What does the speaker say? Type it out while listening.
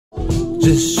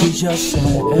Just treat yourself.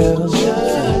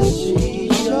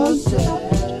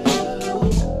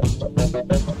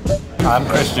 I'm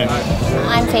Christian.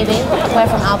 I'm Phoebe. We're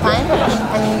from Alpine,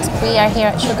 and we are here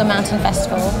at Sugar Mountain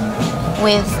Festival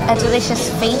with a delicious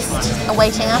feast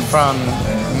awaiting us. From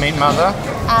Meatmother.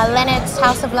 Leonard's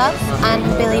House of Love and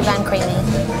Billy Van Creamy.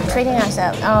 Treating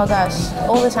ourselves, oh gosh,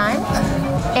 all the time.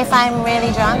 If I'm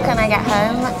really drunk and I get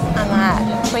home, I'm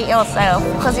like, treat yourself,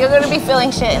 because you're going to be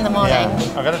feeling shit in the morning.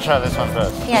 Yeah, I've got to try this one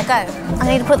first. Yeah, go. I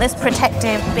need to put this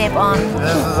protective bib on.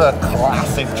 This is a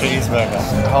classic cheeseburger.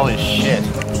 Holy shit.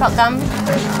 Shotgun.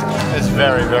 It's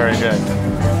very, very good.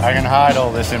 I can hide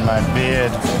all this in my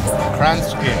beard.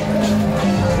 Kransky.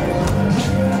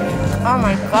 Oh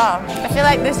my god. I feel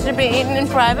like this should be eaten in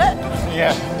private.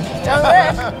 Yeah. Don't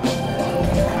it?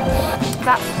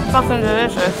 That's fucking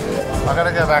delicious. I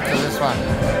gotta go back to this one,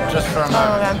 just for a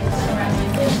moment.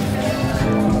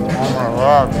 Oh my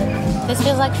god. This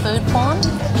feels like food porn.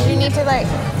 You need to like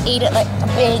eat it like a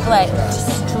big, like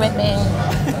just dripping.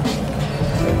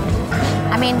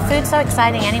 I mean, food's so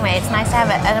exciting anyway. It's nice to have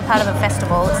it as a part of a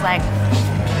festival. It's like,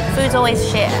 food's always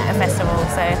shit at a festival,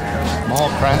 so. More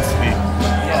Kransky.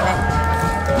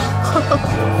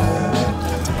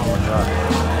 Oh my god.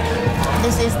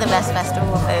 This is the best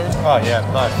festival food. Oh yeah,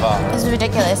 by far. This is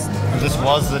ridiculous. This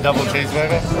was the double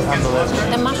cheeseburger. Unbelievable.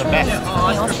 The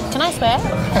mushrooms. Can I swear?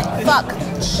 Fuck.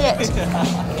 Shit.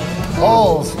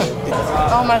 Balls.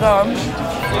 Oh my god.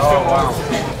 Oh wow.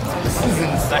 This is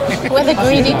insane. We're the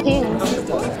greedy kings.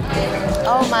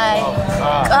 Oh my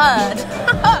god.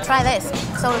 Try this.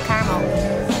 Salted caramel.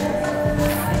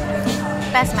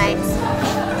 Best mates.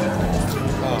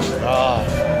 Oh god.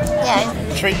 Yeah.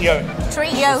 Treat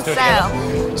yourself.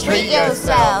 Treat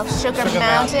yourself. Sugar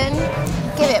Mountain.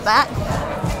 Give it back.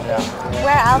 Yeah.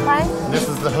 We're Alpine. This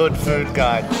is the hood food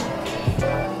guide.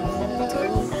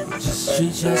 Just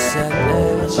treat yourself.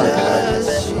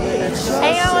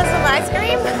 Hey, you want some ice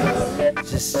cream?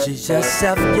 Just treat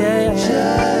yourself, yeah.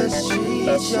 Just treat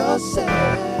yourself.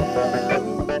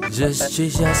 Just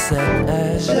treat yourself.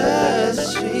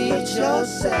 Just treat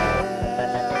yourself.